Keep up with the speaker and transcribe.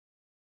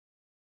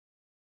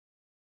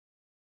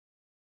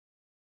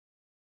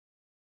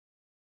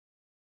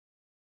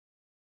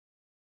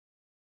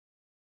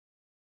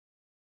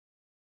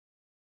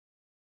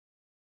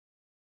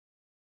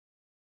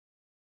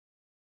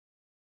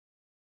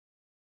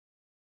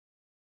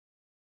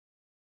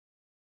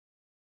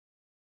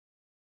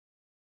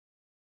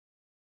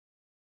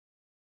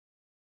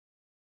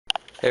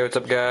Hey, what's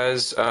up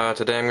guys?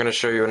 Today I'm going to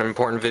show you an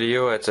important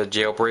video. It's a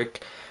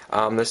jailbreak.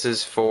 This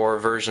is for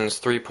versions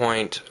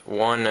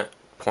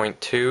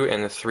 3.1.2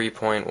 and the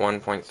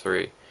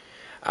 3.1.3.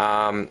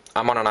 I'm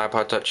on an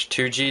iPod Touch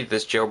 2G.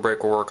 This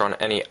jailbreak will work on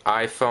any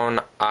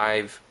iPhone,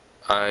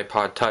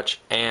 iPod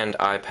Touch, and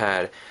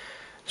iPad.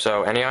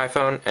 So any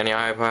iPhone, any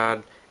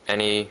iPad,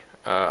 any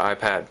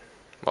iPad.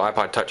 Well,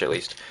 iPod Touch at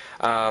least.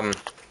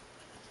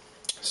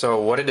 So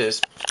what it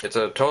is, it's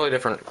a totally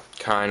different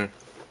kind.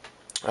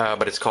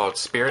 But it's called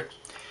Spirit,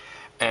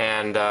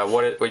 and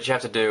what you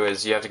have to do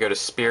is you have to go to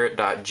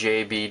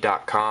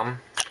spirit.jb.com.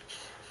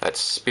 That's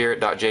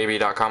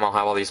spirit.jb.com. I'll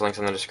have all these links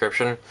in the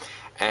description,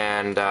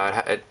 and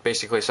it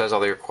basically says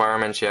all the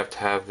requirements. You have to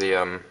have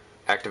the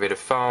activated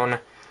phone,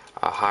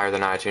 higher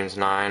than iTunes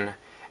 9,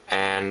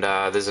 and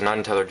there's an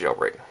untethered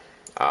jailbreak.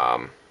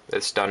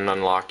 This doesn't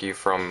unlock you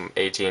from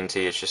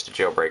AT&T. It's just a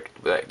jailbreak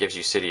that gives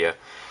you Cydia.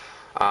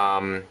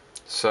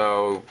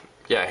 So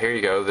yeah, here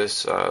you go. They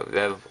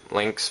have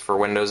links for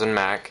Windows and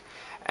Mac,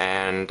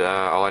 and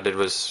all I did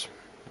was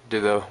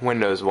do the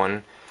Windows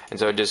one, and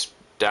so it just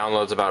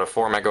downloads about a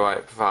 4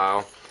 megabyte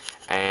file,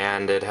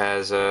 and it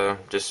has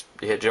just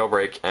you hit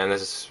jailbreak, and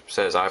this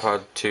says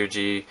iPod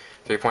 2G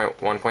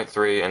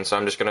 3.1.3, and so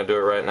I'm just gonna do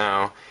it right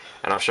now,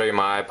 and I'll show you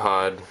my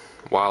iPod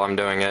while I'm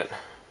doing it.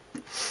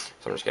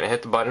 So I'm just gonna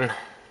hit the button,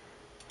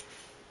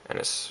 and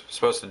it's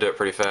supposed to do it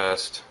pretty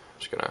fast. I'm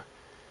just gonna,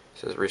 it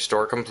says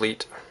restore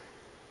complete.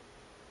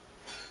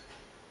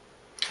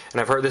 And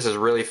I've heard this is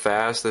really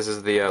fast. This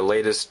is the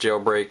latest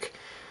jailbreak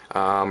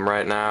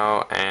right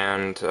now,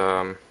 and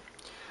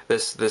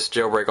this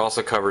jailbreak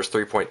also covers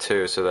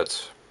 3.2, so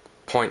that's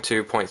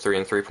 0.2, 0.3,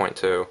 and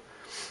 3.2.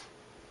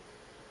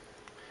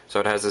 So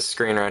it has this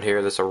screen right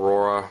here, this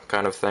Aurora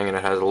kind of thing, and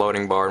it has a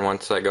loading bar, and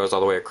once that goes all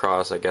the way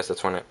across, I guess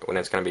that's when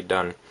it's going to be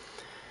done.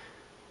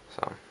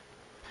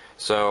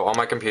 So on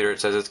my computer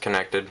it says it's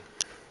connected,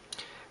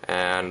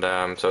 and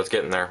so it's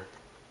getting there.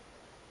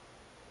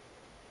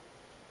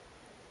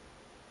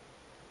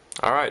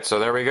 Alright, so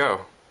there we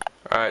go.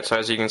 Alright, so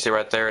as you can see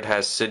right there, it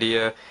has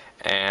Cydia,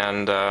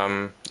 and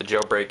the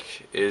jailbreak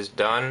is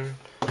done.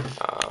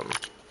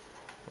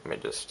 Let me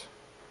just...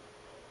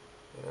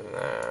 and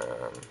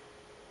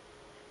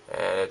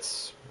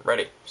it's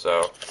ready.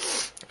 So,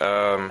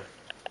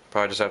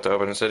 probably just have to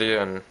open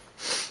Cydia and,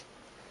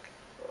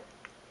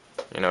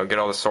 get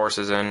all the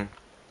sources in.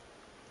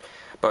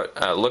 But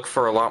look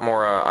for a lot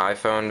more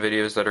iPhone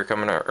videos that are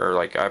coming out, or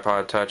like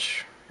iPod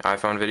Touch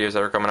iPhone videos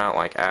that are coming out,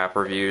 like app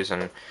reviews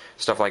and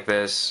stuff like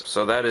this.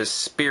 So that is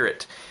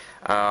Spirit.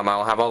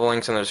 I'll have all the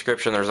links in the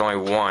description. There's only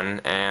one,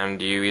 and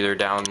you either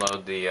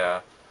download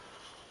the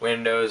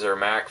Windows or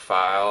Mac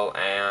file,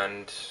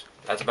 and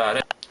that's about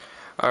it.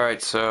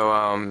 Alright,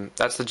 so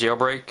that's the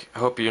jailbreak. I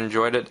hope you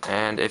enjoyed it,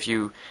 and if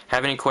you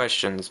have any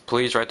questions,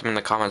 please write them in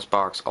the comments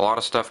box. A lot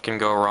of stuff can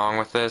go wrong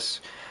with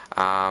this.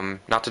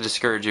 Not to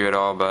discourage you at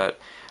all, but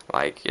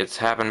it's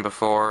happened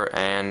before,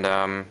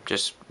 and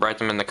just write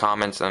them in the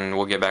comments and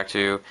we'll get back to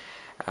you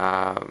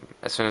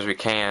as soon as we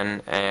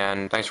can.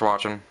 And thanks for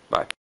watching. Bye.